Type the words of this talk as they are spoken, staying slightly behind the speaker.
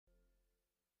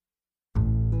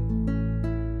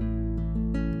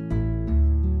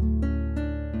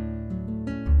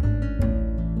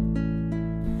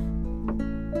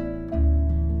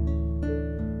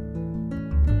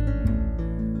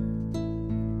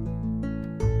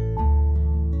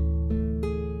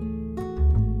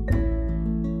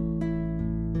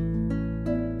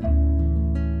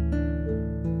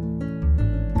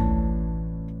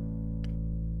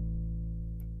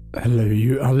Hello,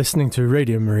 you are listening to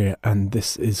Radio Maria, and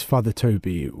this is Father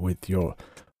Toby with your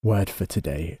word for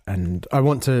today. And I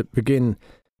want to begin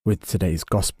with today's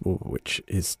Gospel, which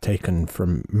is taken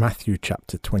from Matthew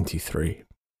chapter 23.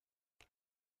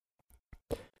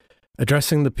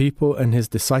 Addressing the people and his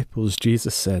disciples,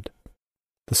 Jesus said,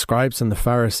 "The scribes and the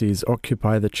Pharisees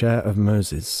occupy the chair of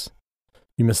Moses.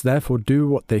 You must therefore do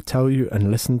what they tell you and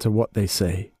listen to what they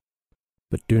say,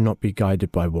 but do not be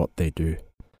guided by what they do,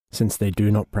 since they do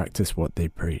not practice what they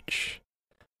preach.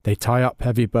 They tie up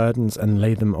heavy burdens and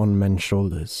lay them on men's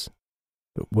shoulders,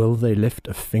 but will they lift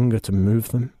a finger to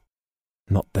move them?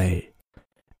 Not they.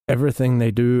 Everything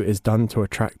they do is done to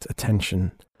attract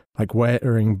attention, like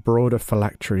wearing broader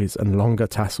phylacteries and longer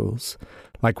tassels,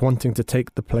 like wanting to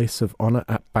take the place of honor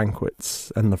at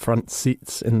banquets and the front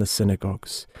seats in the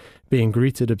synagogues, being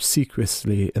greeted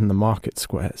obsequiously in the market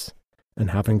squares,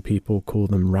 and having people call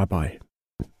them rabbi.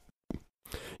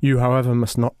 You, however,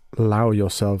 must not allow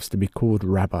yourselves to be called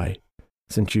rabbi,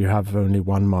 since you have only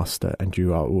one master and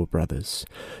you are all brothers.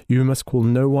 You must call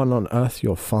no one on earth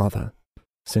your father,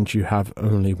 since you have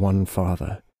only one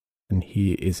Father, and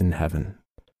he is in heaven.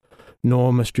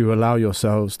 Nor must you allow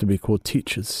yourselves to be called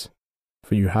teachers,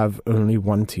 for you have only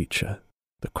one teacher,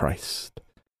 the Christ.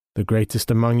 The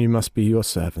greatest among you must be your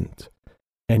servant.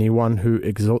 Anyone who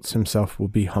exalts himself will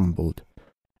be humbled,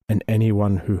 and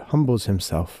anyone who humbles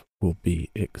himself will be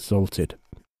exalted."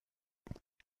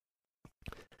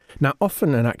 Now,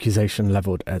 often an accusation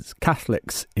levelled at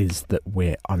Catholics is that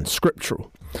we're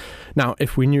unscriptural. Now,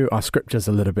 if we knew our scriptures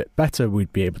a little bit better,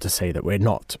 we'd be able to say that we're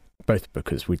not, both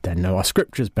because we then know our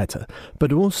scriptures better,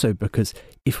 but also because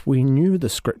if we knew the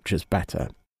scriptures better,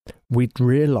 we'd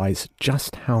realise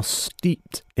just how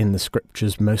steeped in the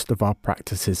scriptures most of our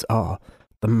practices are,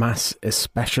 the Mass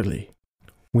especially.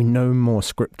 We know more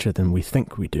scripture than we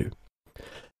think we do.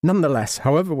 Nonetheless,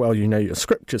 however well you know your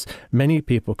scriptures, many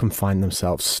people can find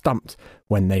themselves stumped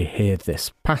when they hear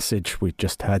this passage we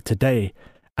just heard today,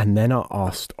 and then are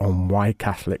asked on why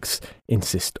Catholics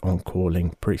insist on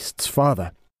calling priests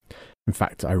father. In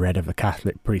fact, I read of a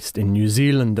Catholic priest in New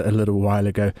Zealand a little while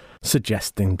ago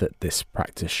suggesting that this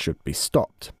practice should be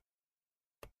stopped.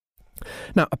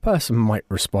 Now, a person might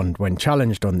respond when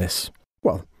challenged on this,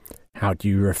 well, how do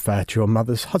you refer to your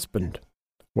mother's husband?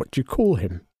 What do you call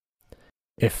him?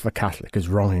 If a Catholic is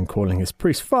wrong in calling his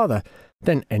priest father,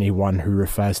 then anyone who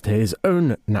refers to his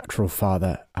own natural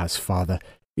father as father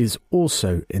is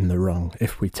also in the wrong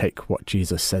if we take what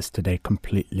Jesus says today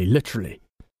completely literally.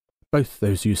 Both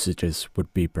those usages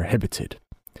would be prohibited.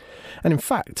 And in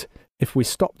fact, if we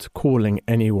stopped calling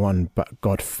anyone but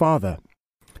God Father,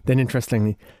 then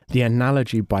interestingly, the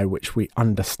analogy by which we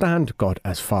understand God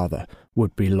as Father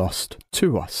would be lost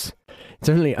to us. It's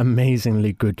only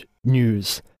amazingly good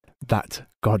news that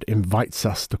God invites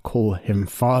us to call him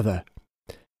Father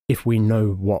if we know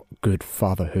what good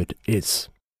fatherhood is.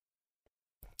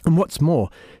 And what's more,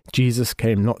 Jesus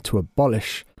came not to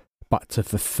abolish, but to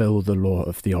fulfill the law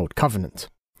of the Old Covenant.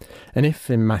 And if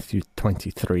in Matthew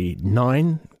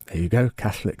 23:9, there you go,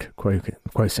 Catholic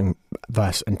quoting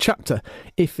verse and chapter,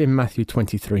 if in Matthew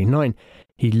 23:9,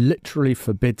 he literally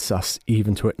forbids us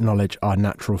even to acknowledge our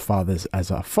natural fathers as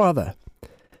our Father,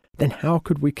 then how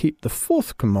could we keep the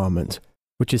fourth commandment,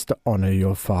 which is to honour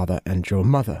your father and your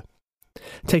mother?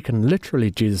 Taken literally,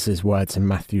 Jesus' words in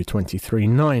Matthew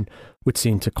 23:9 would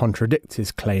seem to contradict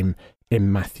his claim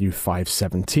in Matthew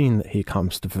 5:17 that he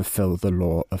comes to fulfill the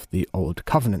law of the Old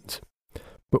Covenant.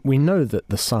 But we know that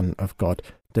the Son of God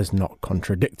does not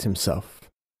contradict himself,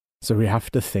 so we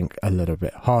have to think a little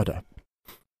bit harder.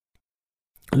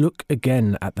 Look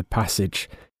again at the passage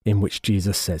in which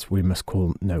Jesus says we must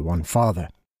call no one father.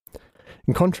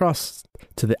 In contrast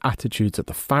to the attitudes of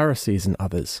the Pharisees and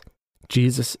others,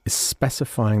 Jesus is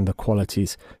specifying the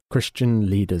qualities Christian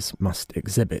leaders must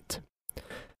exhibit.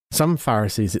 Some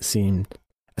Pharisees, it seemed,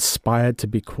 aspired to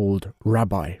be called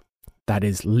rabbi, that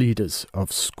is, leaders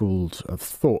of schools of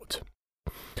thought.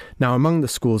 Now, among the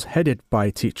schools headed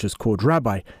by teachers called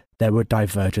rabbi, there were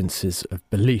divergences of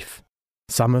belief,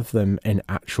 some of them in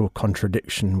actual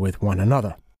contradiction with one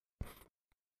another.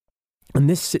 And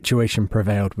this situation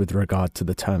prevailed with regard to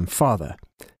the term father,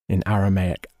 in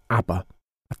Aramaic Abba,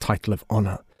 a title of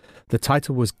honour. The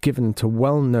title was given to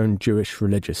well-known Jewish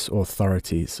religious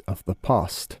authorities of the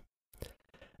past.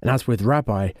 And as with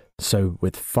rabbi, so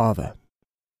with father.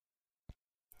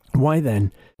 Why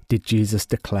then did Jesus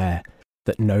declare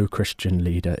that no Christian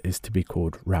leader is to be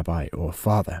called rabbi or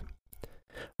father?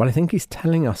 Well, I think he's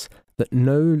telling us that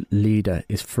no leader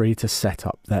is free to set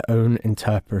up their own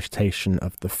interpretation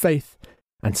of the faith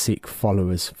and seek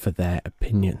followers for their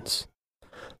opinions.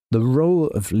 The role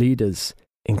of leaders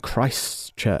in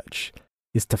Christ's church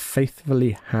is to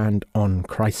faithfully hand on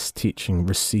Christ's teaching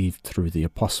received through the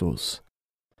apostles.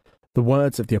 The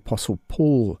words of the Apostle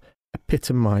Paul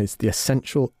epitomize the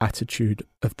essential attitude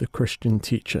of the Christian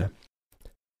teacher.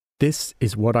 This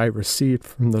is what I received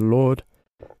from the Lord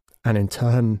and in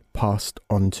turn passed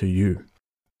on to you.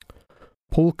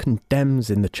 Paul condemns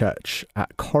in the church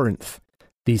at Corinth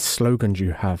these slogans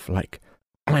you have like,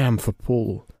 I am for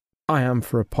Paul, I am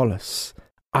for Apollos,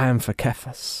 I am for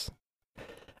Cephas.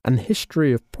 And the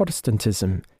history of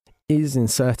Protestantism is in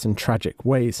certain tragic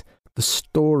ways the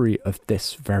story of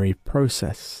this very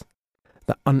process.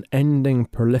 The unending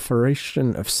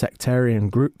proliferation of sectarian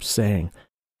groups saying,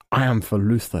 I am for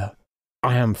Luther,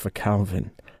 I am for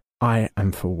Calvin, I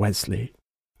am for Wesley.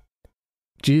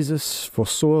 Jesus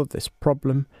foresaw this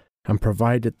problem and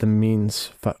provided the means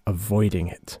for avoiding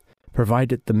it,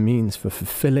 provided the means for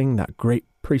fulfilling that great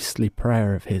priestly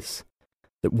prayer of his,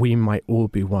 that we might all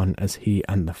be one as he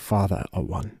and the Father are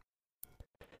one.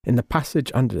 In the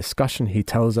passage under discussion, he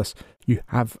tells us, you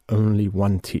have only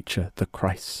one teacher, the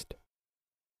Christ.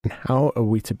 And how are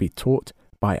we to be taught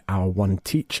by our one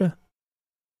teacher?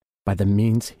 By the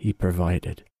means he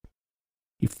provided.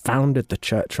 He founded the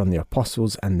church on the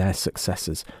apostles and their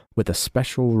successors, with a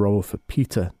special role for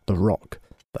Peter, the rock,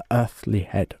 the earthly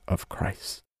head of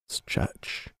Christ's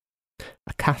church.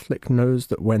 A Catholic knows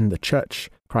that when the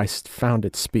church Christ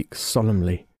founded speaks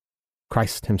solemnly,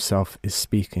 Christ himself is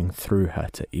speaking through her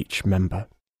to each member.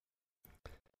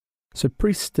 So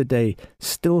priests today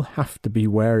still have to be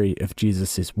wary of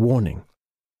Jesus' warning,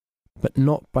 but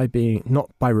not by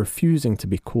refusing to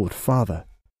be called Father,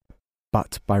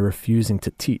 but by refusing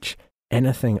to teach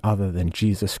anything other than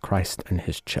Jesus Christ and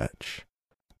his church,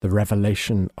 the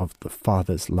revelation of the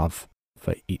Father's love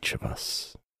for each of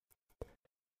us.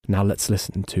 Now let's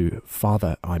listen to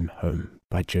Father, I'm Home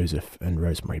by Joseph and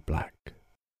Rosemary Black.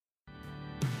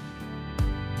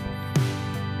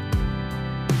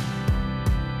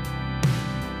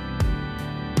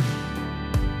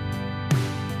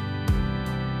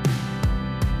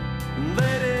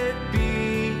 Let it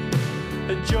be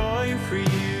a joy for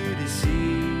you to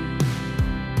see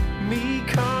me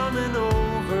coming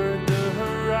over the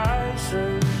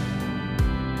horizon.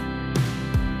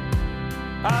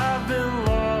 I've been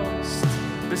lost,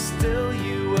 but still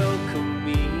you welcome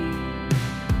me.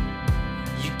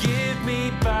 You give me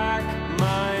back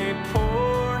my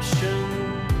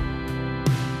portion.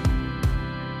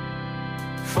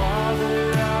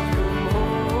 Father, I've come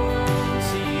home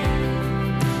to you.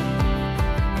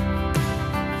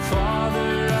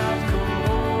 Father, I've come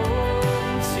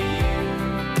home to you.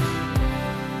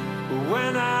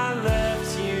 When I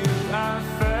left you, I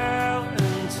fell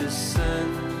into sin.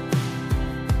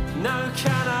 Now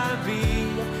can I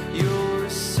be your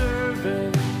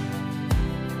servant?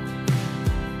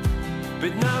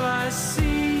 But now I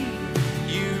see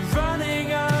you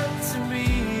running up to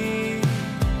me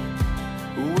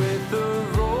with a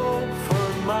rope for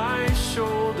my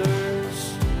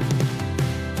shoulders.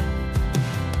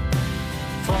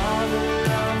 Father,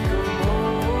 I've come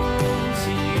home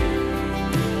to you.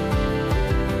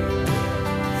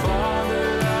 Father,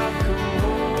 I've come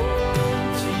home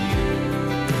to you.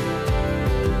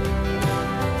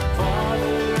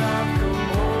 Father, I've come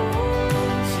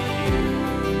home to you.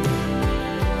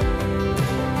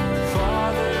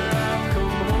 Father, I've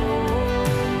come home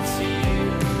to you.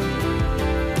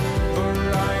 For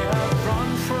I have run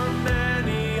for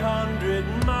many 100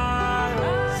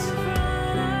 miles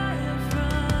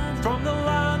from the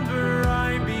land where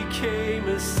I became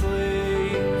a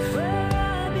slave.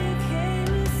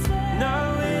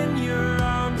 Now in your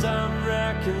arms I'm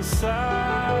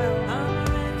reconciled,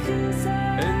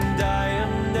 and I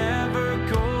am never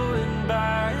going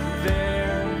back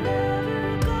there.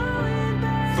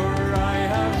 For I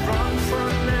have run for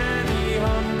many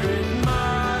 100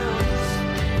 miles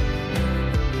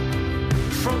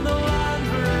from the land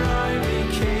where I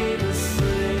became a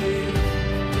slave.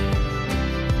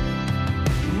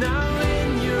 Now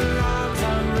in your arms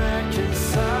I'm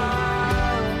reconciled,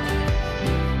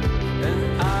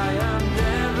 and I am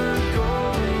never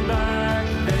going back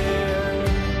there.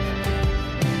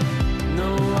 No,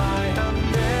 I am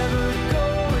never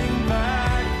going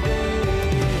back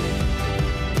there.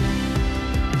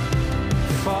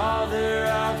 Father,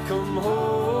 I've come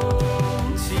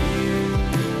home to you.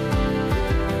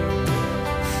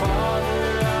 Father,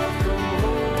 I've come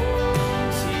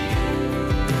home to you.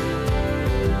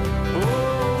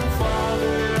 Oh,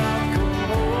 Father, I've come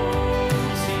home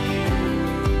to you.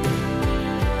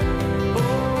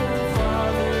 Oh,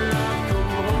 Father, I've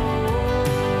come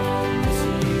home to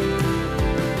you.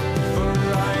 For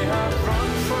I have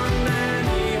run for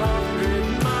many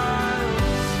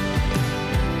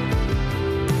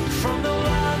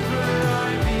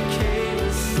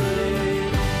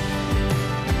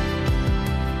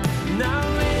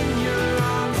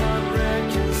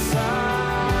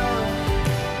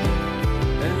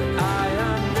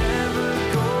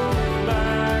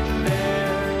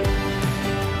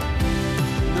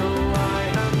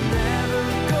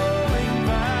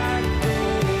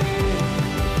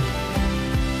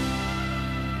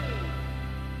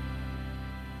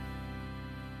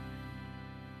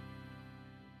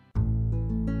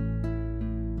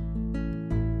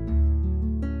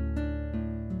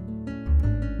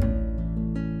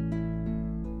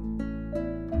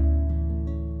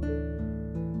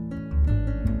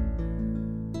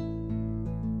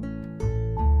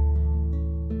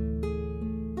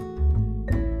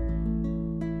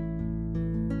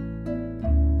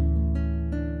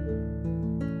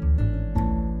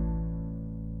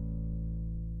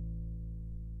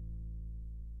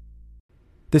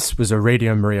This was a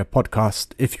Radio Maria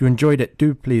podcast. If you enjoyed it,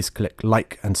 do please click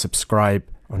like and subscribe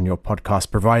on your podcast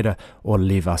provider or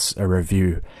leave us a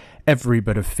review. Every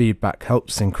bit of feedback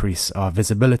helps increase our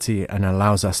visibility and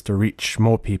allows us to reach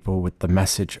more people with the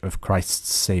message of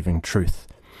Christ's saving truth.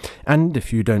 And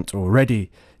if you don't already,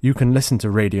 you can listen to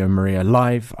Radio Maria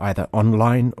live either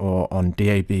online or on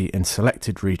DAB in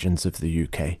selected regions of the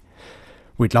UK.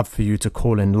 We'd love for you to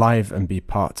call in live and be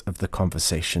part of the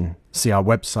conversation. See our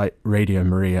website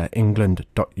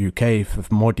radiomariaengland.uk for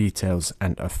more details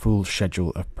and a full schedule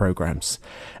of programmes.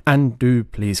 And do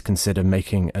please consider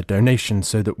making a donation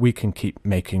so that we can keep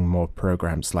making more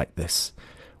programmes like this.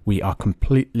 We are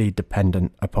completely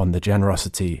dependent upon the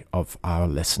generosity of our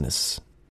listeners.